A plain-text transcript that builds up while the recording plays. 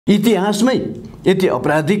इतिहासमै यति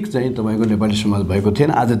अपराधिक चाहिँ तपाईको नेपाली समाज भएको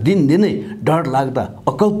थिएन। आज दिनदिनै डर लाग्दा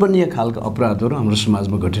अकल्पनीय खालका अपराधहरू हाम्रो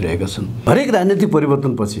समाजमा घटिरहेका छन्। हरेक राजनीतिक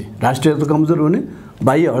परिवर्तनपछि राष्ट्रियता कमजोर हुने,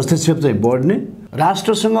 बाह्य हस्तक्षेप चाहिँ बढ्ने,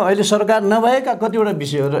 राष्ट्रसँग अहिले सरकार नभएका कतिवटा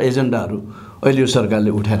विषयहरू र एजेन्डाहरू अहिले यो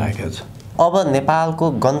सरकारले उठाइराखेको छ। अब नेपालको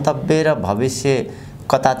गन्तव्य र भविष्य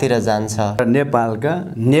कतातिर जान्छ? नेपालका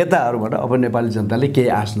नेताहरूबाट अब नेपाली जनताले केही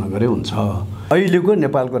आश नगरे हुन्छ। अहिलेको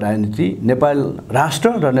नेपालको राजनीति नेपाल राष्ट्र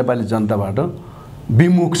र नेपाली जनताबाट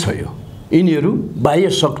विमुख छ। यो यिनीहरू बाह्य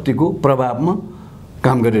शक्तिको प्रभावमा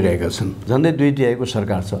काम गरिरहेका छन्। झन्डै 2/3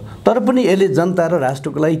 सरकार छ, तर पनि यसले जनता र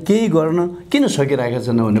राष्ट्रको लागि केही गर्न किन सकिरहेका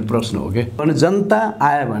छैन भन्ने प्रश्न हो के। अनि जनता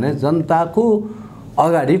आयो भने जनताको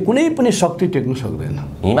अगाडि कुनै पनि शक्ति टेक्न सक्दैन।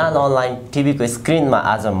 हिमाल अनलाइन टिभीको स्क्रिनमा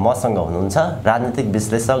आज मसँग हुनुहुन्छ राजनीतिक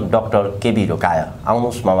विश्लेषक डाक्टर केबी रोकाया।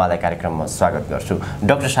 आउनुहोस्, म उहाँलाई कार्यक्रममा स्वागत गर्छु।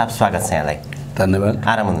 डाक्टर साहब, स्वागत छ यहाँलाई। धन्यवाद।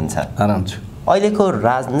 आराम हुनुहुन्छ? आराम छु। अहिलेको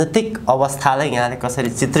राजनीतिक अवस्थालाई यहाँले कसरी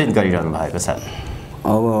चित्रित गरिरहनु भएको छ?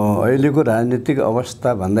 अब अहिलेको राजनीतिक अवस्था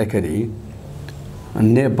भन्दाखेरि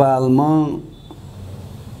नेपालमा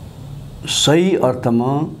सही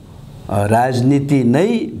अर्थमा राजनीति नै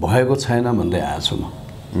भएको छैन भन्दै आएको छु म।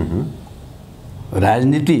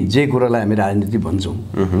 राजनीति जे कुरालाई हामी राजनीति भन्छौँ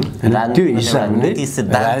त्यो हिसाबले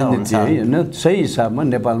राजनीति होइन, सही हिसाबमा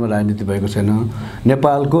नेपालमा राजनीति भएको छैन।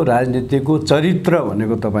 नेपालको राजनीतिको चरित्र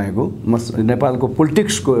भनेको तपाईँको नेपालको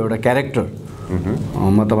पोलिटिक्सको एउटा क्यारेक्टर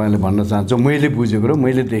म तपाईँलाई भन्न चाहन्छु। मैले बुझेको र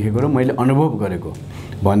मैले देखेको र मैले अनुभव गरेको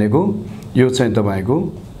भनेको यो चाहिँ तपाईँको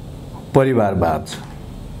परिवारवाद,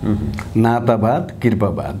 नातावाद,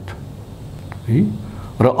 कृपावाद है।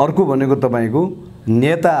 र अर्को भनेको तपाईँको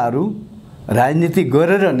नेताहरू राजनीति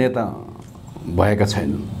गरेर नेता भएका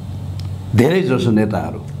छैनन्। धेरै जसो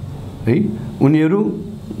नेताहरू है उनीहरू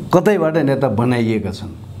कतैबाट नेता बनाइएका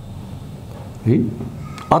छन् है,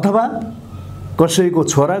 अथवा कसैको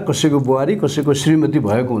छोरा, कसैको बुहारी, कसैको श्रीमती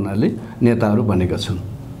भएको हुनाले नेताहरू बनेका छन्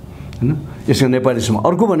हैन। यसको नेपाली समाज।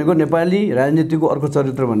 अर्को भनेको नेपाली राजनीतिको अर्को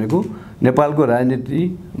चरित्र भनेको नेपालको राजनीति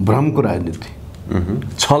भ्रमको राजनीति,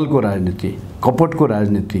 छलको राजनीति, कपटको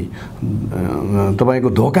राजनीति, तपाईँको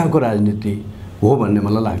धोकाको राजनीति हो भन्ने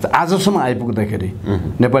मलाई लाग्छ। आजसम्म आइपुग्दाखेरि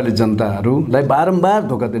नेपाली जनताहरूलाई बारम्बार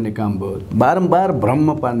धोका दिने काम भयो, बारम्बार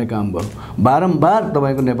भ्रममा पार्ने काम भयो, बारम्बार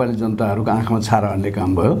तपाईँको नेपाली जनताहरूको आँखामा छारा हाल्ने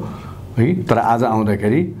काम भयो है। तर आज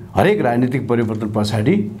आउँदाखेरि हरेक राजनीतिक परिवर्तन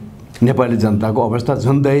पछाडि नेपाली जनताको अवस्था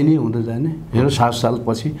झन् दयनीय हुँदै जाने। हेर्नु, 7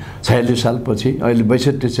 सालपछि, 46 सालपछि, अहिले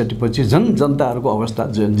 62-63 पछि झन् जनताहरूको अवस्था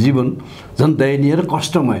जीवन झन् दयनीय र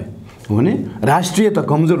कष्टमय हुने, राष्ट्रियता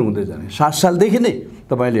कमजोर हुँदै जाने। 7 सालदेखि नै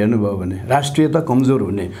तपाईँले हेर्नुभयो भने राष्ट्रियता कमजोर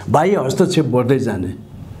हुने, बाह्य हस्तक्षेप बढ्दै जाने।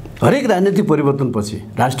 हरेक राजनीतिक परिवर्तनपछि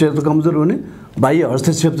राष्ट्रियता कमजोर हुने, बाह्य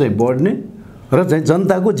हस्तक्षेप चाहिँ बढ्ने र चाहिँ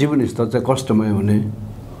जनताको जीवनस्तर चाहिँ कष्टमय हुने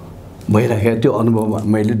भइराखेको त्यो अनुभव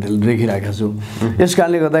मैले देखिरहेको छु। यस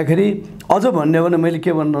कारणले गर्दाखेरि अझ भन्ने हो भने मैले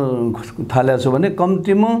के भन्न थालेको छु भने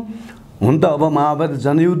कम्तीमा हुन त अब माओवादी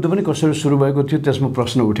जनयुद्ध पनि कसरी सुरु भएको थियो त्यसमा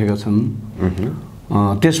प्रश्न उठेका छन्।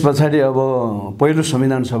 त्यस पछाडि अब पहिलो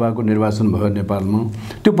संविधान सभाको निर्वाचन भयो नेपालमा।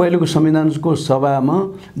 त्यो पहिलोको संविधानको सभामा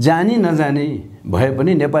जानी नजानी भए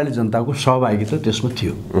पनि नेपाली जनताको सहभागिता त्यसमा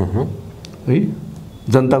थियो है,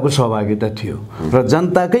 जनताको सहभागिता थियो र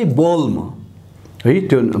जनताकै बलमा है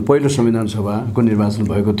त्यो पहिलो संविधान सभाको निर्वाचन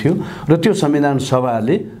भएको थियो र त्यो संविधान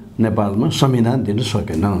सभाले नेपालमा संविधान दिन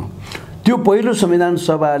सकेन। त्यो पहिलो संविधान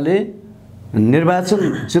सभाले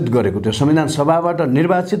निर्वाचित गरेको त्यो संविधान सभाबाट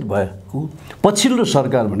निर्वाचित भएको पछिल्लो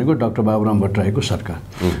सरकार भनेको डाक्टर बाबुराम भट्टराईको सरकार।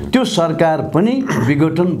 त्यो सरकार पनि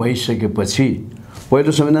विघटन भइसकेपछि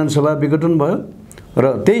पहिलो संविधान सभा विघटन भयो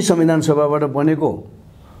र त्यही संविधान सभाबाट बनेको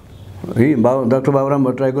है डाक्टर बाबुराम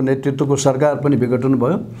भट्टराईको नेतृत्वको सरकार पनि विघटन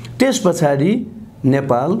भयो। त्यस पछाडि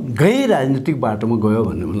नेपाल गैर राजनीतिक बाटोमा गयो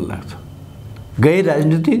भन्ने मलाई लाग्छ। गैर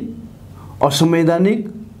राजनीतिक असंवैधानिक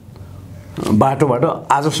बाटोबाट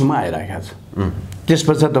आजसम्म आइरहेको छ। त्यस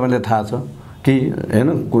पछाडि तपाईँलाई थाहा छ कि हैन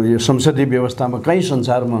यो संसदीय व्यवस्थामा कहीँ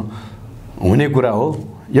संसारमा हुने कुरा हो,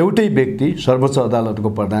 एउटै व्यक्ति सर्वोच्च अदालतको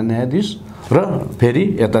प्रधान न्यायाधीश र फेरि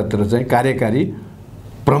यतातिर चाहिँ कार्यकारी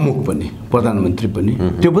प्रमुख पनि, प्रधानमन्त्री पनि,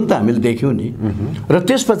 त्यो पनि त हामीले देख्यौँ नि। र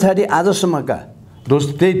त्यस पछाडि आजसम्मका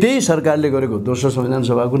त्यही सरकारले गरेको दोस्रो संविधान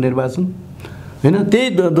सभाको निर्वाचन हैन, त्यही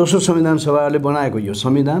दोस्रो संविधान सभाले बनाएको यो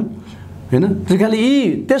संविधान हैन।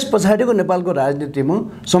 त्यसकारणले त्यस पछाडिको नेपालको राजनीतिमा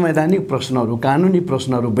संवैधानिक प्रश्नहरू, कानुनी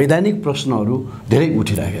प्रश्नहरू, वैधानिक प्रश्नहरू धेरै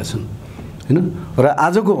उठिरहेका छन् हैन। र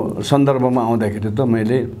आजको सन्दर्भमा आउँदाखेरि त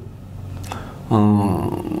मैले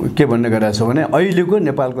के भन्ने गरेको छु भने अहिलेको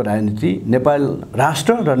नेपालको राजनीति नेपाल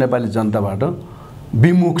राष्ट्र र नेपाली जनताबाट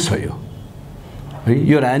विमुख छ।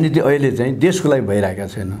 यो राजनीति अहिले चाहिँ देशको लागि भइरहेको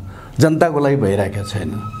छैन, जनताको लागि भइरहेको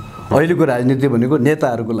छैन। अहिलेको राजनीति भनेको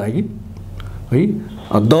नेताहरूको लागि है,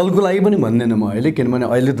 दलको लागि पनि भन्दैन म अहिले, किनभने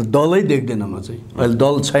अहिले त दलै देख्दैन म चाहिँ, अहिले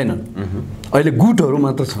दल छैनन्, अहिले गुटहरू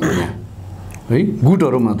मात्र छन् यहाँ है,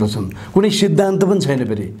 गुटहरू मात्र छन्, कुनै सिद्धान्त पनि छैन,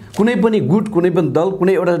 फेरि कुनै पनि गुट, कुनै पनि दल,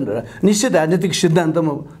 कुनै एउटा निश्चित राजनीतिक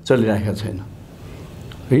सिद्धान्तमा चलिरहेको छैन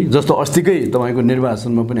है। जस्तो अस्तिकै तपाईँको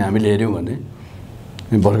निर्वाचनमा पनि हामीले हेऱ्यौँ भने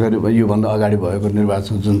भर्खर योभन्दा अगाडि भएको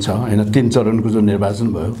निर्वाचन जुन छ होइन, 3 चरणको जो निर्वाचन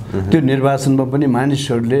भयो, त्यो निर्वाचनमा पनि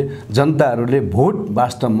मानिसहरूले, जनताहरूले भोट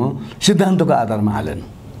वास्तवमा सिद्धान्तको आधारमा हालेन,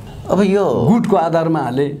 अब यो गुटको आधारमा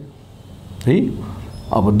हाले है,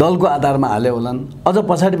 अब दलको आधारमा हाले होलान्, अझ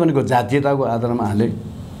पछाडि भनेको जातीयताको आधारमा हाले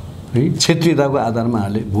है, क्षेत्रीयताको आधारमा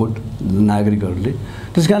हाले भोट नागरिकहरूले।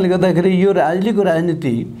 त्यस कारणले गर्दाखेरि यो अहिलेको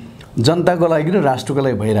राजनीति जनताको लागि र राष्ट्रको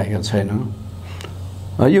लागि भइरहेको छैन।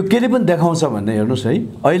 यो केले पनि देखाउँछ भन्ने हेर्नुहोस् है,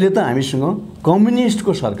 अहिले त हामीसँग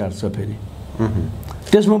कम्युनिस्टको सरकार छ, फेरि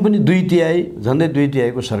त्यसमा पनि 2/3 झन्डै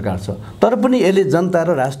 2/3 सरकार छ, तर पनि यसले जनता र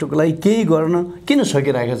राष्ट्रको लागि केही गर्न किन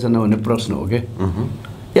सकिरहेको छैन भन्ने प्रश्न हो के।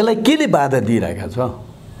 यसलाई केले बाधा दिइरहेको छ?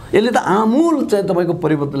 यसले त आमूल चाहिँ तपाईँको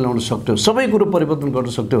परिवर्तन ल्याउन सक्थ्यो, सबै कुरो परिवर्तन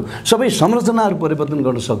गर्न सक्थ्यो, सबै संरचनाहरू परिवर्तन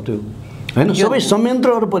गर्न सक्थ्यो होइन, सबै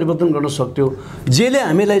संयन्त्रहरू परिवर्तन गर्न सक्थ्यो, जसले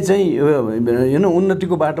हामीलाई चाहिँ होइन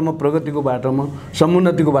उन्नतिको बाटोमा, प्रगतिको बाटोमा,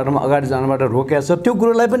 समुन्नतिको बाटोमा अगाडि जानबाट रोकेको छ, त्यो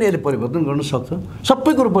कुरोलाई पनि यसले परिवर्तन गर्न सक्छ।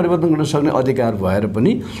 सबै कुरो परिवर्तन गर्न सक्ने अधिकार भएर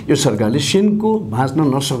पनि यो सरकारले सिनको भाँच्न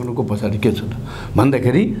नसक्नुको पछाडि के छ त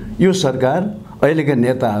भन्दाखेरि यो सरकार, अहिलेका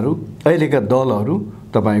नेताहरू, अहिलेका दलहरू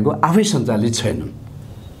तपाईँको आफै सञ्चालित छैनन्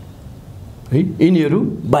है, यिनीहरू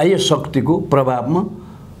बाह्य शक्तिको प्रभावमा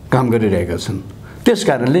काम गरिरहेका छन्। त्यस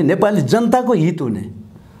कारणले नेपाली जनताको हित हुने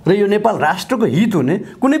र यो नेपाल राष्ट्रको हित हुने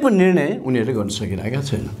कुनै पनि निर्णय उनीहरूले गर्न सकिरहेका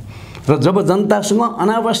छैन। र जब जनतासँग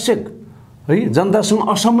अनावश्यक है, जनतासँग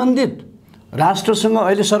असम्बन्धित, राष्ट्रसँग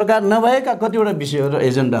अहिले सरकार नभएका कतिवटा विषयहरू र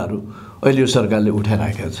एजेन्डाहरू अहिले यो सरकारले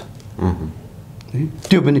उठाइरहेका छ,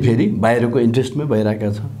 त्यो पनि फेरि बाहिरको इन्ट्रेस्टमै भइरहेका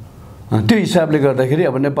छ। त्यो हिसाबले गर्दाखेरि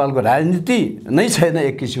अब नेपालको राजनीति नै छैन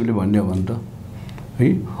एक किसिमले भन्ने हो भने त है।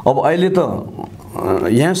 अब अहिले त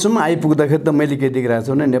यहाँसम्म आइपुग्दाखेरि त मैले के देखिरहेको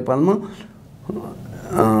छु भने नेपालमा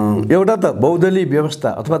एउटा त बहुदलीय व्यवस्था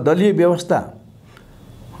अथवा दलीय व्यवस्था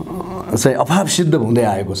चाहिँ अभाव सिद्ध हुँदै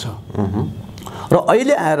आएको छ, र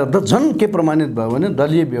अहिले आएर त झन् के प्रमाणित भयो भने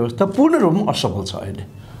दलीय व्यवस्था पूर्ण रूपमा असफल छ। अहिले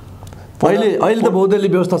त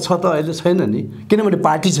बहुदलीय व्यवस्था छ त अहिले छैन नि, किनभने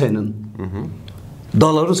पार्टी छैनन्,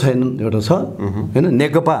 दलहरू छैनन्, एउटा छ होइन,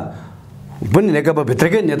 नेकपा पनि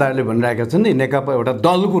नेकपाभित्रकै नेताहरूले भनिरहेका छन् नि, नेकपा एउटा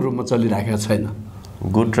दलको रूपमा चलिरहेको छैन,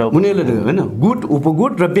 गुट र उनीहरूले होइन गुट,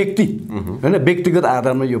 उपगुट र व्यक्ति होइन, व्यक्तिगत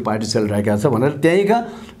आधारमा यो पार्टी चलिरहेका छ भनेर त्यहीँका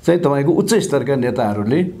चाहिँ तपाईँको उच्च स्तरका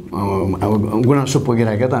नेताहरूले गुनासो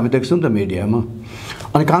पोखिरहेका त हामी देख्छौँ त मिडियामा।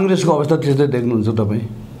 अनि काङ्ग्रेसको अवस्था त्यस्तै देख्नुहुन्छ तपाईँ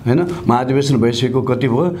होइन, महाधिवेशन भइसकेको कति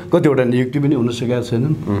भयो, कतिवटा नियुक्ति पनि हुन सकेका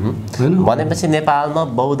छैनन् होइन। भनेपछि नेपालमा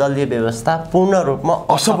बहुदलीय व्यवस्था पूर्ण रूपमा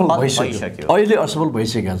असफल भइसक्यो, अहिले असफल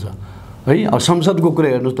भइसकेका छ है। अब संसदको कुरा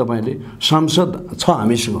हेर्नुहोस् तपाईँले, संसद छ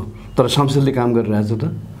हामीसँग, तर संसदले काम गरिरहेछ त?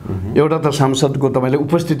 एउटा त संसदको तपाईँले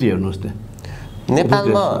उपस्थिति हेर्नुहोस् त,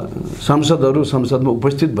 नेपालमा संसदहरू संसदमा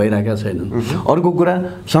उपस्थित भइरहेका छैनन्। अर्को कुरा,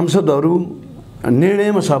 संसदहरू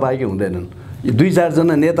निर्णयमा सहभागी हुँदैनन्, 2-4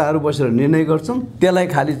 जना नेताहरू बसेर निर्णय गर्छन्, त्यसलाई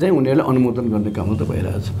खालि चाहिँ उनीहरूले अनुमोदन गर्ने काम त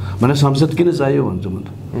भइरहेछ। भने संसद किन चाहियो भन्छु म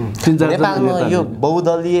त। 3-4 जना नेपालमा यो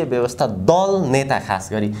बहुदलीय व्यवस्था, दल, नेता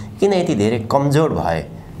खास गरी किन यति धेरै कमजोर भए?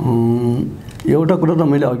 एउटा कुरा त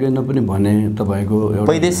मैले अघि नै पनि भने तपाईँको,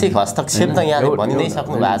 वैदेशिक हस्तक्षेप त यहाँले भनि नै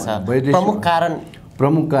सक्नु भएको छ।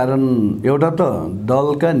 प्रमुख कारण एउटा त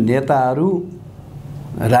दलका नेताहरू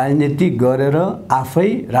राजनीति गरेर आफै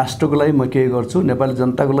राष्ट्रको लागि म केही गर्छु, नेपाली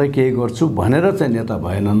जनताको लागि केही गर्छु भनेर चाहिँ नेता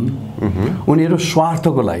भएनन्, उनीहरू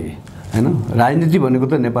स्वार्थको लागि होइन। राजनीति भनेको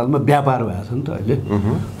त नेपालमा व्यापार भएको छ नि त अहिले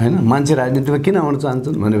होइन। मान्छे राजनीतिमा किन आउन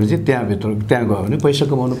चाहन्छन् भनेपछि त्यहाँ गयो भने पैसा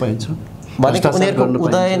कमाउनु पाइन्छ। उनीहरूको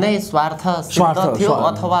उदय नै स्वार्थ थियो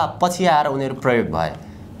अथवा पछि आएर उनीहरू प्रयोग भए?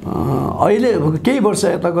 अहिले केही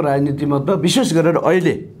वर्ष यताको राजनीतिमा त विशेष गरेर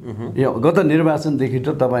अहिले यो गत निर्वाचनदेखि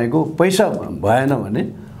त तपाईँको पैसा भएन भने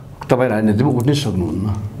तपाईँ राजनीतिमा उठ्नै सक्नुहुन्न,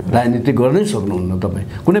 राजनीति गर्नै सक्नुहुन्न, तपाईँ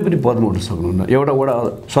कुनै पनि पदमा उठ्न सक्नुहुन्न। एउटा वडा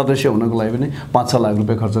सदस्य हुनको लागि पनि 5-6 लाख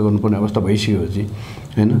रुपियाँ खर्च गर्नुपर्ने अवस्था भइसकेपछि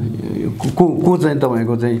होइन। को चाहिँ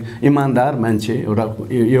तपाईँको चाहिँ इमान्दार मान्छे, एउटा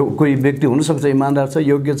यो कोही व्यक्ति हुनसक्छ इमान्दार छ,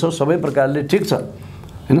 योग्य छ, सबै प्रकारले ठिक छ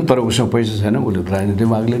होइन, तर उसँग पैसा छैन, उसले राजनीतिमा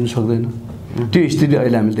भाग लिन सक्दैन। त्यो स्थिति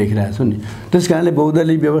अहिले हामीले देखिरहेको छौँ नि। त्यस कारणले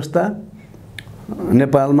बहुदलीय व्यवस्था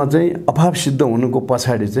नेपालमा चाहिँ अभाव सिद्ध हुनुको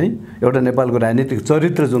पछाडि चाहिँ एउटा नेपालको राजनीतिक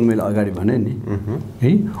चरित्र जुन मैले अगाडि भने नि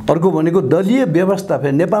है। अर्को भनेको दलीय व्यवस्था,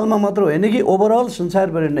 फेरि नेपालमा मात्र होइन कि ओभरअल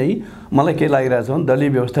संसारभरि नै मलाई के लागिरहेछ भने दलीय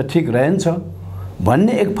व्यवस्था ठिक रहन्छ,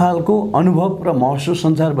 भन्ने एक फालको अनुभव र महसुस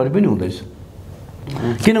संसारभरि पनि हुँदैछ।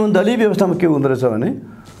 किनभने दलीय व्यवस्थामा के हुँदो रहेछ भने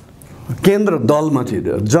केन्द्र दलमाथि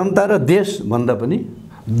जनता र देशभन्दा पनि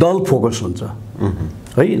दल फोकस हुन्छ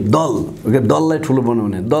है। दललाई ठुलो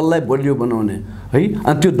बनाउने, दललाई बलियो बनाउने है।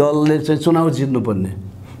 अनि त्यो दलले चाहिँ चुनाव जित्नुपर्ने,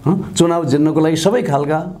 चुनाव जित्नको लागि सबै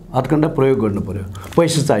खालका हतकण्डा प्रयोग गर्नु पर्यो,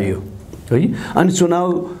 पैसा चाहियो है। अनि चुनाव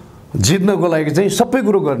जित्नको लागि चाहिँ सबै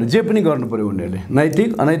कुरो गर्ने, जे पनि गर्नु पर्यो उनीहरूले,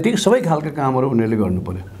 नैतिक अनैतिक सबै खालका कामहरू उनीहरूले गर्नु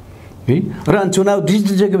पर्यो है। र अनि चुनाव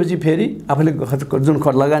जितिसकेपछि फेरि आफूले जुन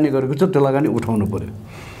लगानी गरेको छ त्यो लगानी उठाउनु पर्यो।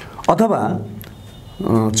 अथवा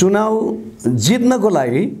चुनाव जित्नको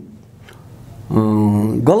लागि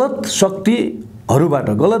गलत शक्तिहरूबाट,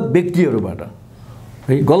 गलत व्यक्तिहरूबाट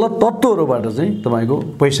है, गलत तत्त्वहरूबाट चाहिँ तपाईँको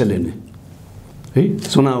पैसा लिने है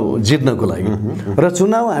चुनाव जित्नको लागि। र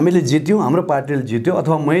चुनाव हामीले जित्यौँ, हाम्रो पार्टीले जित्यो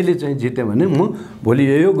अथवा मैले चाहिँ जितेँ भने म भोलि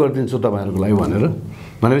यो गरिदिन्छु तपाईँहरूको लागि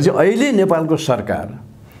भनेपछि अहिले नेपालको सरकार,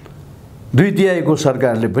 2/3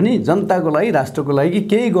 सरकारले पनि जनताको लागि, राष्ट्रको लागि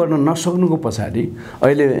केही गर्न नसक्नुको पछाडि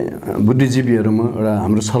अहिले बुद्धिजीवीहरूमा एउटा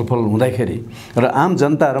हाम्रो छलफल हुँदाखेरि र आम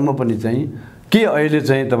जनताहरूमा पनि चाहिँ के अहिले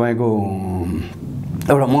चाहिँ तपाईँको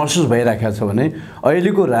एउटा महसुस भइरहेको छ भने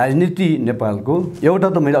अहिलेको राजनीति नेपालको एउटा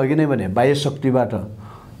त मैले अघि नै भने बाह्य शक्तिबाट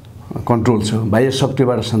कन्ट्रोल छ, बाह्य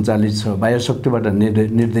शक्तिबाट सञ्चालित छ, बाह्य शक्तिबाट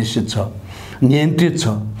निर्देशित छ, नियन्त्रित छ।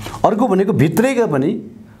 अर्को भनेको भित्रैका पनि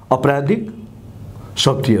अपराधिक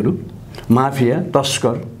शक्तिहरू, माफिया,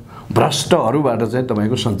 तस्कर, भ्रष्टहरूबाट चाहिँ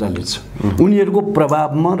तपाईँको सञ्चालित छ। उनीहरूको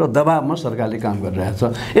प्रभावमा र दबावमा सरकारले काम गरिरहेछ।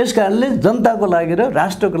 यस कारणले जनताको लागि र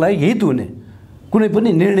राष्ट्रको लागि हित हुने कुनै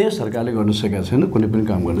पनि निर्णय सरकारले गर्न सकेको छैन, कुनै पनि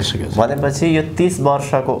काम गर्न सकेको छैन। भनेपछि यो 30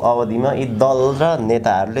 वर्षको अवधिमा यी दल र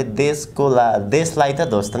नेताहरूले देशलाई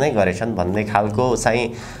त ध्वस्त नै गरेछन् भन्ने खालको चाहिँ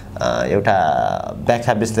एउटा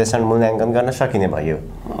व्याख्या विश्लेषण मूल्याङ्कन गर्न सकिने भयो।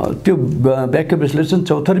 त्यो व्याख्या विश्लेषण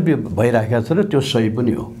चौतर्फी भइरहेको छ र त्यो सही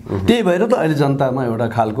पनि हो। त्यही भएर त अहिले जनतामा एउटा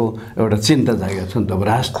खालको एउटा चिन्ता जागेको छ नि त। अब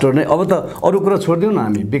राष्ट्र नै, अब त अरू कुरा छोडिदिउँ न,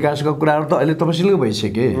 हामी विकासका कुराहरू त अहिले तपसिलको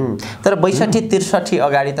भइसके। तर 62-63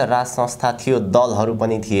 अगाडि त राज संस्था थियो, दलहरू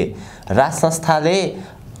पनि थिए। राज संस्थाले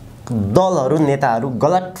दलहरू, नेताहरू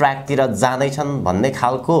गलत ट्र्याकतिर जाँदैछन् भन्ने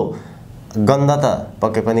खालको गन्ध त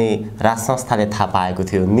पक्कै पनि राज संस्थाले थाहा पाएको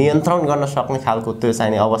थियो। नियन्त्रण गर्न सक्ने खालको त्यो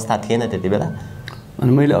चाहिने अवस्था थिएन त्यति बेला।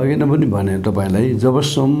 अनि मैले अघि नै पनि भने तपाईँलाई,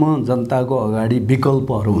 जबसम्म जनताको अगाडि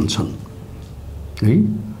विकल्पहरू हुन्छन् है,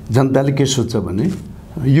 जनताले के सोच्छ भने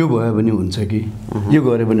यो भयो भने हुन्छ कि यो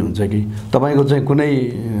गरे पनि हुन्छ कि। तपाईँको चाहिँ कुनै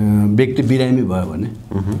व्यक्ति बिरामी भयो भने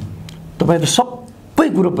तपाईँले सबै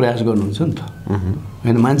कुरो प्रयास गर्नुहुन्छ नि त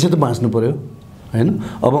होइन। मान्छे त बाँच्नु पर्यो होइन।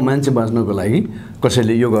 अब मान्छे बाँच्नको लागि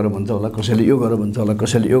कसैले यो गर भन्छ होला, कसैले यो गर भन्छ होला,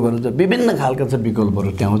 कसैले यो गर्नुहुन्छ, विभिन्न खालका चाहिँ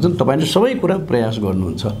विकल्पहरू त्यहाँ हुन्छन्। तपाईँले सबै कुरा प्रयास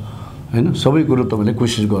गर्नुहुन्छ होइन, सबै कुरो तपाईँले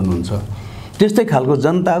कोसिस गर्नुहुन्छ। त्यस्तै खालको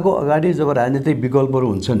जनताको अगाडि जब राजनीतिक विकल्पहरू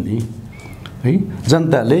हुन्छन् नि है,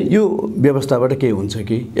 जनताले यो व्यवस्थाबाट केही हुन्छ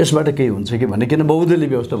कि यसबाट केही हुन्छ कि भन्ने, किन बहुदलीय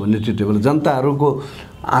व्यवस्था भन्ने थियो त्यो बेला जनताहरूको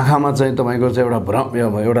आँखामा चाहिँ तपाईँको चाहिँ एउटा भ्रम,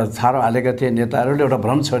 एउटा छारो हालेका थिए नेताहरूले, एउटा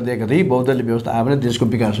भ्रम छरिदिएका थिए। बहुदलीय व्यवस्था आयो भने देशको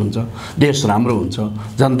विकास हुन्छ, देश राम्रो हुन्छ,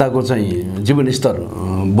 जनताको चाहिँ जीवनस्तर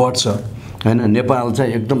बढ्छ होइन, नेपाल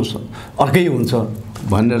चाहिँ एकदम अर्कै हुन्छ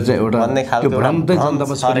भनेर चाहिँ एउटा त्यो भ्रम चाहिँ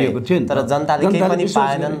जनतामा छरिएको थियो नि। तर जनताले केही पनि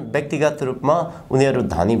पाएनन्। व्यक्तिगत रूपमा उनीहरू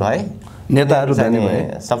धनी भए, नेताहरू धनी भए,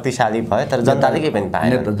 शक्तिशाली भए, तर जनताले केही पनि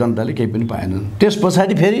पाएनन्। जनताले केही पनि पाएनन्। त्यस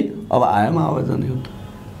पछाडि फेरि अब आयो आवाजन एउटा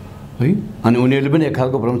है। अनि उनीहरूले पनि एक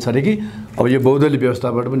खालको भ्रम छरे कि अब यो बहुदलीय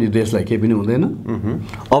व्यवस्थाबाट पनि यो देशलाई केही पनि हुँदैन,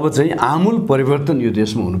 अब चाहिँ आमूल परिवर्तन यो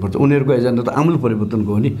देशमा हुनुपर्छ। उनीहरूको एजेन्डा त आमूल परिवर्तनको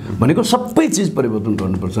हो नि, भनेको सबै चिज परिवर्तन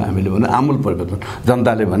गर्नुपर्छ हामीले भने आमूल परिवर्तन।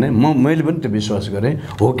 जनताले भने मैले पनि त्यो विश्वास गरेँ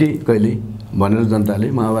हो कि कहिले भनेर जनताले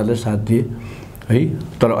माओवादीलाई साथ दिए है।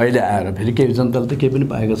 तर अहिले आएर फेरि केही जनताले त केही पनि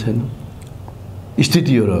पाएको छैन,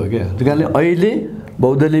 स्थिति यो रह्यो क्या। त्यही कारणले अहिले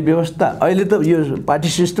बहुदलीय व्यवस्था, अहिले त यो पार्टी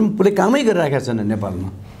सिस्टम पुरै कामै गरिरहेका छैन नेपालमा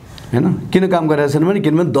होइन। किन काम गरिरहेका छैन भने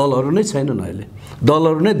किनभने दलहरू नै छैनन्। अहिले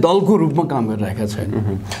दलहरू नै दलको रूपमा काम गरिरहेका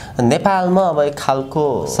छैनन्। नेपालमा अब एक खालको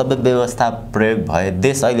सबै व्यवस्था प्रयोग भए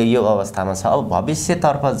देश अहिले यो अवस्थामा छ। अब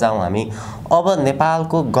भविष्यतर्फ जाउँ हामी। अब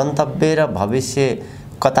नेपालको गन्तव्य र भविष्य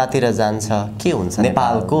कतातिर जान्छ, के हुन्छ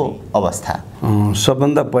नेपालको अवस्था?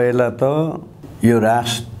 सबभन्दा पहिला त यो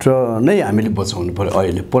राष्ट्र नै हामीले बचाउनु पर्यो।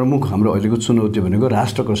 अहिले प्रमुख हाम्रो अहिलेको चुनौती भनेको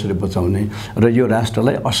राष्ट्र कसरी बचाउने र यो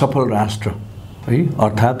राष्ट्रलाई असफल राष्ट्र है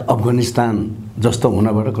अर्थात् अफगानिस्तान जस्तो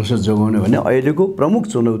हुनबाट कसरी जोगाउने भन्ने अहिलेको प्रमुख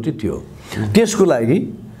चुनौती थियो। त्यसको लागि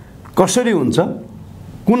कसरी हुन्छ,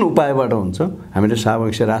 कुन उपायबाट हुन्छ, हामीले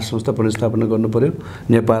सापेक्ष राष्ट्र संस्था पुनर्स्थापना गर्नु पर्यो,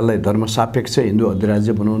 नेपाललाई धर्मसापेक्ष हिन्दू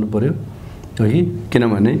अधिराज्य बनाउनु पर्यो है।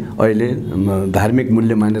 किनभने अहिले धार्मिक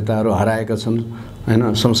मूल्य मान्यताहरू हराएका छन्,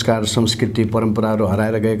 हैन संस्कार संस्कृति परम्पराहरू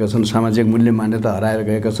हराएर गएका छन् सामाजिक मूल्य मान्यता हराएर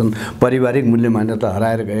गएका छन् पारिवारिक मूल्य मान्यता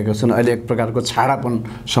हराएर गएका छन् अहिले एक प्रकारको छाडापन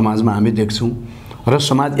समाजमा हामी देख्छौँ र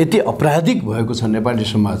समाज यति अपराधिक भएको छ नेपाली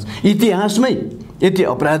समाज इतिहासमै यति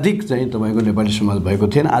अपराधिक चाहिँ तपाईको नेपाली समाज भएको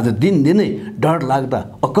थिएन आज दिनदिनै डर लाग्दा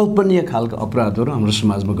अकल्पनीय खालका अपराधहरू हाम्रो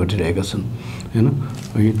समाजमा घटिरहेका छन् हैन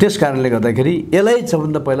त्यस कारणले गर्दाखेरि यसलाई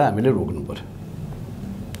सबभन्दा पहिला हामीले रोक्नु पर्यो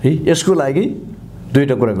है यसको लागि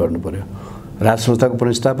दुईटा कुरा गर्नु पर्यो राज संस्थाको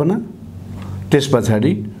पुनर्स्थापना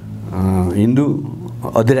त्यसपछि हिन्दू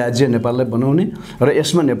अधिराज्य नेपाललाई बनाउने र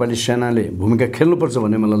यसमा नेपाली सेनाले भूमिका खेल्नुपर्छ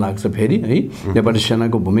भन्ने मलाई लाग्छ फेरि है नेपाली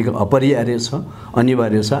सेनाको भूमिका अपरिहार्य छ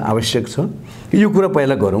अनिवार्य छ आवश्यक छ यो कुरा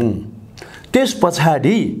पहिला गरौँ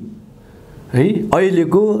त्यसपछि है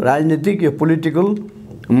अहिलेको राजनीतिक यो पोलिटिकल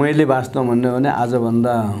मैले वास्तव भन्ने भने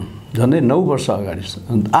आजभन्दा झन्डै 9 वर्ष अगाडि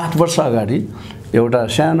 8 वर्ष अगाडि एउटा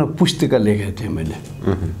सानो पुस्तिका लेखेको थिएँ मैले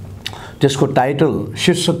त्यसको टाइटल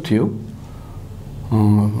शीर्षक थियो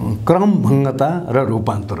क्रमभङ्गता र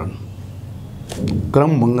रूपान्तरण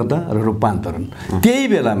क्रमभङ्गता र रूपान्तरण त्यही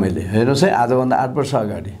बेला मैले हेर्नुहोस् है आजभन्दा 8 वर्ष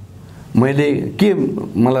अगाडि मैले के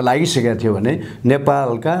मलाई लागिसकेको थियो भने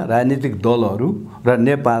नेपालका राजनीतिक दलहरू र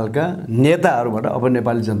नेपालका नेताहरूबाट अब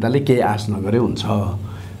नेपाली जनताले केही आश नगरे हुन्छ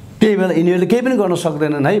त्यही बेला यिनीहरूले केही पनि गर्न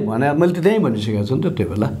सक्दैनन् है भने मैले त्यही भनिसकेको छु नि त त्यो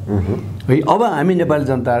बेला है अब हामी नेपाली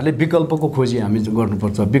जनताहरूले विकल्पको खोजी हामी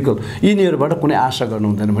गर्नुपर्छ विकल्प यिनीहरूबाट कुनै आशा गर्नु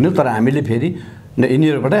हुँदैन भन्यो तर हामीले फेरि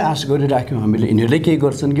यिनीहरूबाटै आश गरिराख्यौँ हामीले यिनीहरूले केही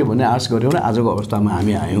गर्छन् कि भन्ने आश गऱ्यौँ र आजको अवस्थामा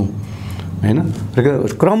हामी आयौँ हैन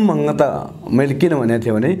क्रमभङ्गता मैले किन भनेको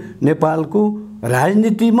थिएँ भने नेपालको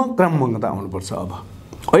राजनीतिमा क्रमभङ्गता आउनुपर्छ अब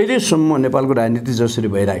अहिलेसम्म नेपालको राजनीति जसरी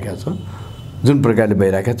भइरहेको छ जुन प्रकारले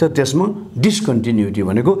भइरहेको छ त्यसमा डिस्कन्टिन्युटी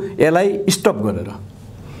भनेको यसलाई स्टप गरेर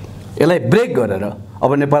यसलाई ब्रेक गरेर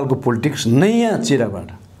अब नेपालको पोलिटिक्स नयाँ चिराबाट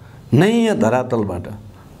नयाँ धरातलबाट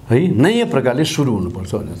है नयाँ प्रकारले सुरु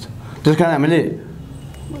हुनुपर्छ भनेर छ त्यसकारण हामीले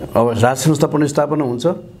अब राज संस्था पुनर्स्थापना हुन्छ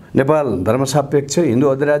नेपाल धर्मसापेक्ष हिन्दू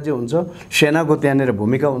अधिराज्य हुन्छ सेनाको त्यहाँनिर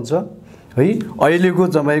भूमिका हुन्छ है अहिलेको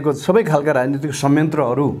तपाईँको सबै खालका राजनीतिक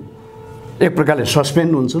संयन्त्रहरू एक प्रकारले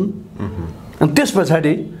सस्पेन्ड हुन्छन् अनि त्यस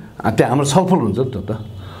पछाडि त्यहाँ हाम्रो छलफल हुन्छ नि त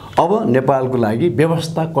अब नेपालको लागि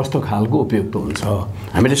व्यवस्था कस्तो खालको उपयुक्त हुन्छ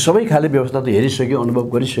हामीले सबै खाले व्यवस्था त हेरिसक्यौँ अनुभव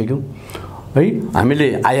गरिसक्यौँ है हामीले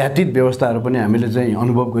आयातित व्यवस्थाहरू पनि हामीले चाहिँ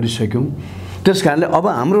अनुभव गरिसक्यौँ त्यस कारणले अब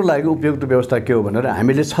हाम्रो लागि उपयुक्त व्यवस्था के हो भनेर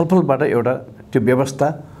हामीले छलफलबाट एउटा त्यो व्यवस्था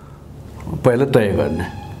पहिला तय गर्ने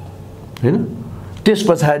हैन त्यस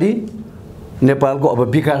पछाडि नेपालको अब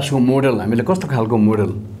विकासको मोडल हामीले कस्तो खालको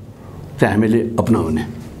मोडल चाहिँ हामीले अपनाउने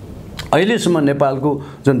अहिलेसम्म नेपालको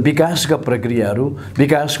जुन विकासका प्रक्रियाहरू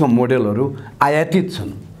विकासका मोडेलहरू आयातित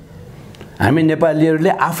छन् हामी नेपालीहरूले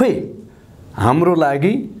आफै हाम्रो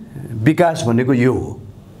लागि विकास भनेको यो हो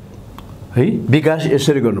है विकास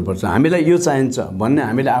यसरी गर्नुपर्छ हामीलाई यो चाहिन्छ भन्ने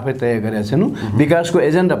हामीले आफै तय गरेका छैनौँ विकासको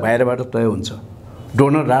एजेन्डा बाहिरबाट तय हुन्छ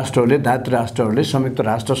डोनर राष्ट्रहरूले दात्री राष्ट्रहरूले संयुक्त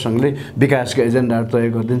राष्ट्रसङ्घले विकासका एजेन्डाहरू तय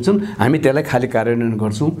गरिदिन्छन् हामी त्यसलाई खाली कार्यान्वयन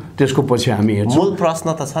गर्छौँ त्यसको पछि हामी हेर्छौँ मूल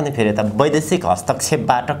प्रश्न त छ नि फेरि त वैदेशिक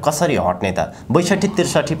हस्तक्षेपबाट कसरी हट्ने त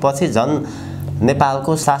 62-63 पछि झन्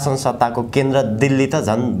नेपालको शासन सत्ताको केन्द्र दिल्ली त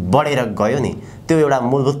झन् बढेर गयो नि त्यो एउटा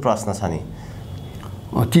मूलभूत प्रश्न छ नि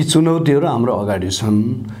ती चुनौतीहरू हाम्रो अगाडि छन्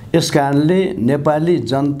यसकारणले नेपाली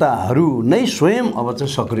जनताहरू नै स्वयं अब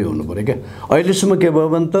चाहिँ सक्रिय हुनु पर्यो क्या अहिलेसम्म के भयो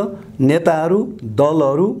भने त नेताहरू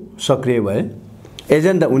दलहरू सक्रिय भए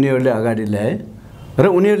एजेन्डा उनीहरूले अगाडि ल्याए र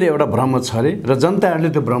उनीहरूले एउटा भ्रम छरे र जनताहरूले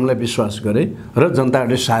त्यो भ्रमलाई विश्वास गरे र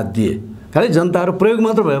जनताहरूले साथ दिए खालि जनताहरू प्रयोग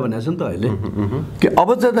मात्र भयो भनेको छ नि त अहिले कि अब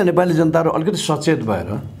चाहिँ त नेपाली जनताहरू अलिकति सचेत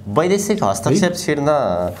भएर वैदेशिक हस्तक्षेप छिर्न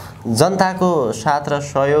जनताको साथ र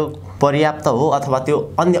सहयोग पर्याप्त हो अथवा त्यो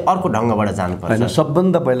अन्य अर्को ढङ्गबाट जानुपर्छ हैन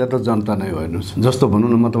सबभन्दा पहिला त जनता नै हो हेर्नुहोस् जस्तो भनौँ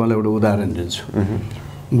न म तपाईँलाई एउटा उदाहरण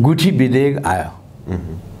दिन्छु गुठी विधेयक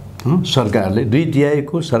आयो सरकारले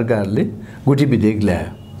 2/3 सरकारले गुठी विधेयक ल्यायो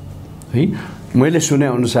है मैले सुने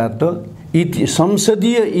अनुसार त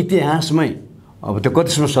संसदीय इतिहासमै अब त्यो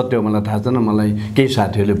कतिसम्म सत्य हो मलाई थाहा छैन मलाई केही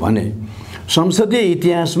साथीहरूले भने संसदीय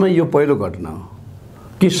इतिहासमा यो पहिलो घटना हो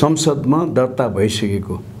कि संसदमा दर्ता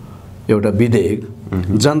भइसकेको एउटा विधेयक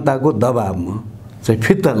जनताको दबावमा चाहिँ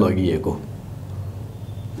फिर्ता लगिएको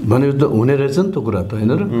भनेको त हुने रहेछ नि त कुरा त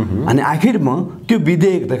हैन र अनि आखिरमा त्यो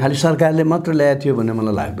विधेयक त खालि सरकारले मात्र ल्याएको थियो भन्ने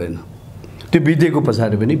मलाई लाग्दैन त्यो विधेयकको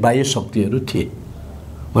पछाडि पनि बाह्य शक्तिहरू थिए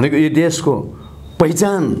भनेको यो देशको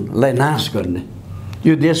पहिचानलाई नाश गर्ने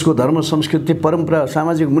यो देशको धर्म संस्कृति परम्परा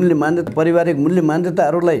सामाजिक मूल्य मान्यता पारिवारिक मूल्य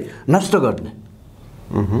मान्यताहरूलाई नष्ट गर्ने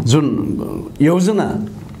जुन योजना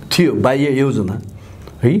थियो बाह्य योजना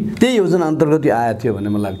है त्यही योजना अन्तर्गत यो आएको थियो भन्ने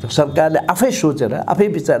मलाई लाग्छ सरकारले आफै सोचेर आफै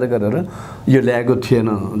विचार गरेर यो ल्याएको थिएन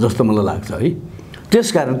जस्तो मलाई लाग्छ है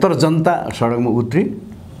त्यसकारण तर जनता सडकमा उत्रि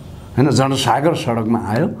हैन, जनसागर सडकमा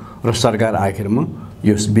आयो र सरकार आखिरमा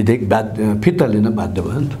यो विधेयक फिर्ता लिन बाध्य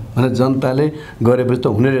भयो नि त। भने जनताले गरेपछि त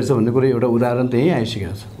हुने रहेछ भन्ने कुरो एउटा उदाहरण त यहीँ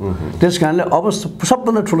आइसकेको छ। त्यस कारणले अब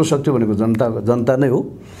सबभन्दा ठुलो शक्ति भनेको जनता नै हो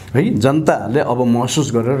है। जनताले अब महसुस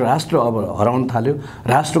गरेर राष्ट्र अब हराउन थाल्यो,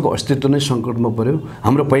 राष्ट्रको अस्तित्व नै सङ्कटमा पर्यो,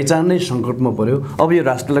 हाम्रो पहिचान नै सङ्कटमा पर्यो। अब यो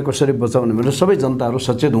राष्ट्रलाई कसरी बचाउने भनेर सबै जनताहरू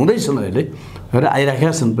सचेत हुँदैछन् अहिले र आइराखेका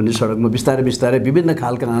छन् पनि सडकमा। बिस्तारै बिस्तारै विभिन्न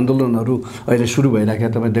खालका आन्दोलनहरू अहिले सुरु भइराखेका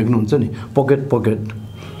तपाईँ देख्नुहुन्छ नि।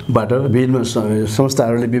 पकेटबाट विभिन्न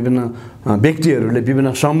संस्थाहरूले, विभिन्न व्यक्तिहरूले,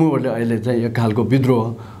 विभिन्न समूहहरूले अहिले चाहिँ एक खालको विद्रोह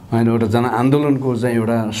होइन, एउटा जनआन्दोलनको चाहिँ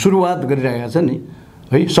एउटा सुरुवात गरिरहेका छन् नि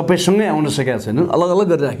है। सबैसँगै आउन सकेका छैनन्, अलग अलग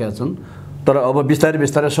गरिराखेका छन्। तर अब बिस्तारै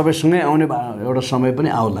बिस्तारै सबैसँगै आउने एउटा समय पनि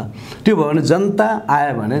आउला। त्यो भयो भने जनता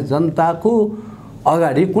आयो भने जनताको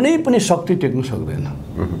अगाडि कुनै पनि शक्ति टेक्नु सक्दैन।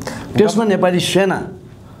 त्यसमा नेपाली सेना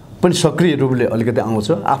पनि सक्रिय रूपले अलिकति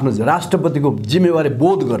आउँछ, आफ्नो राष्ट्रपतिको जिम्मेवारी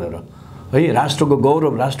बोध गरेर है। राष्ट्रको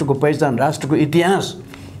गौरव, राष्ट्रको पहिचान, राष्ट्रको इतिहास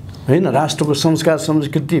हैन, राष्ट्रको संस्कार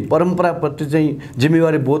संस्कृति परम्पराप्रति चाहिँ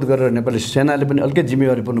जिम्मेवारी बोध गरेर नेपाली सेनाले पनि अलिकति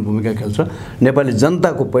जिम्मेवारीपूर्ण भूमिका खेल्छ। नेपाली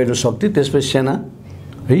जनताको पहिलो शक्ति, त्यसपछि सेना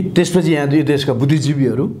है, त्यसपछि यहाँ दुई देशका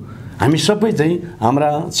बुद्धिजीवीहरू, हामी सबै चाहिँ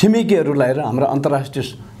हाम्रा छिमेकीहरूलाई र हाम्रा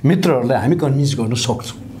अन्तर्राष्ट्रिय मित्रहरूलाई हामी कन्भिन्स गर्न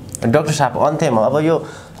सक्छौँ। डाक्टर साहब, अन्त्यमा अब यो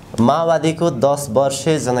माओवादीको 10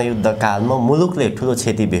 वर्षे जनयुद्ध कालमा मुलुकले ठुलो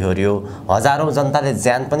क्षति बेहोर्यो, हजारौँ जनताले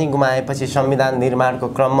ज्यान पनि गुमाएपछि संविधान निर्माणको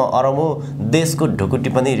क्रममा अरबौँ देशको ढुकुटी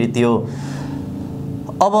पनि रित्यो।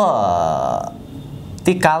 अब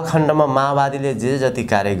ती कालखण्डमा माओवादीले जे जति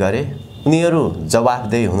कार्य गरे उनीहरू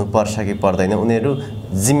जवाफदेही हुनुपर्छ कि पर्दैन, उनीहरू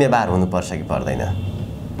जिम्मेवार हुनुपर्छ कि पर्दैन?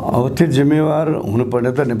 अब त्यो जिम्मेवार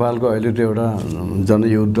हुनुपर्ने त नेपालको अहिले त एउटा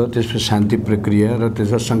जनयुद्ध, त्यसपछि शान्ति प्रक्रिया र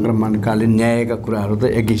त्यसमा सङ्क्रमणकालीन न्यायका कुराहरू त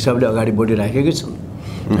एक हिसाबले अगाडि बढिराखेकै छन्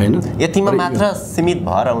हैन। यतिमा मात्र सीमित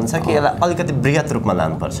भएर हुन्छ कि यसलाई अलिकति बृहत रूपमा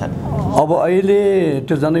लानुपर्छ? अब अहिले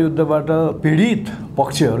त्यो जनयुद्धबाट पीडित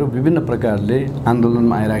पक्षहरू विभिन्न प्रकारले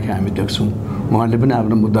आन्दोलनमा आइराखेका हामी देख्छौँ। उहाँहरूले पनि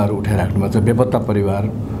आफ्नो मुद्दाहरू उठाइराख्नु भएको छ। बेपत्ता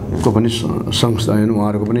परिवारको पनि संस्था होइन,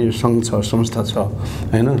 उहाँहरूको पनि सङ्घ छ, संस्था छ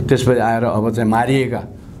होइन। त्यसपछि आएर अब चाहिँ मारिएका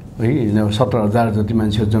है 17,000 जति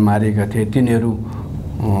मान्छेहरू जो मारिएका थिए, तिनीहरू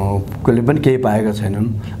कसले पनि केही पाएका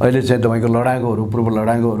छैनन्। अहिले चाहिँ तपाईँको लडाकुहरू, पूर्व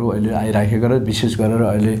लडाकुहरू अहिले आइराखेका र विशेष गरेर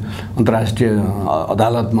अहिले अन्तर्राष्ट्रिय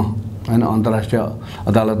अदालतमा होइन, अन्तर्राष्ट्रिय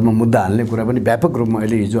अदालतमा मुद्दा हाल्ने कुरा पनि व्यापक रूपमा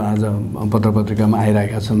अहिले हिजो आज पत्र पत्रिकामा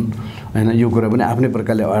आइरहेका छन् होइन। यो कुरा पनि आफ्नै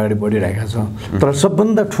प्रकारले अगाडि बढिरहेका छ। तर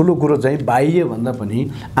सबभन्दा ठुलो कुरो चाहिँ बाह्यभन्दा पनि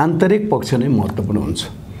आन्तरिक पक्ष नै महत्त्वपूर्ण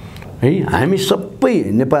हुन्छ है। हामी सबै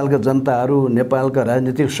नेपालका जनताहरू, नेपालका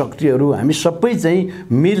राजनीतिक शक्तिहरू, हामी सबै चाहिँ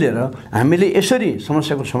मिलेर हामीले यसरी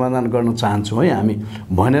समस्याको समाधान गर्न चाहन्छौँ है हामी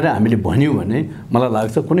भनेर हामीले भन्यौँ भने मलाई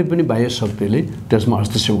लाग्छ कुनै पनि बाह्य शक्तिले त्यसमा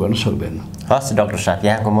हस्तक्षेप गर्न सक्दैन। हस् डाक्टर साहब,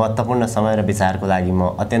 यहाँको महत्त्वपूर्ण समय र विचारको लागि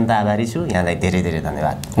म अत्यन्त आभारी छु। यहाँलाई धेरै धेरै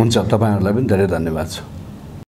धन्यवाद। हुन्छ, तपाईँहरूलाई पनि धेरै धन्यवाद छ।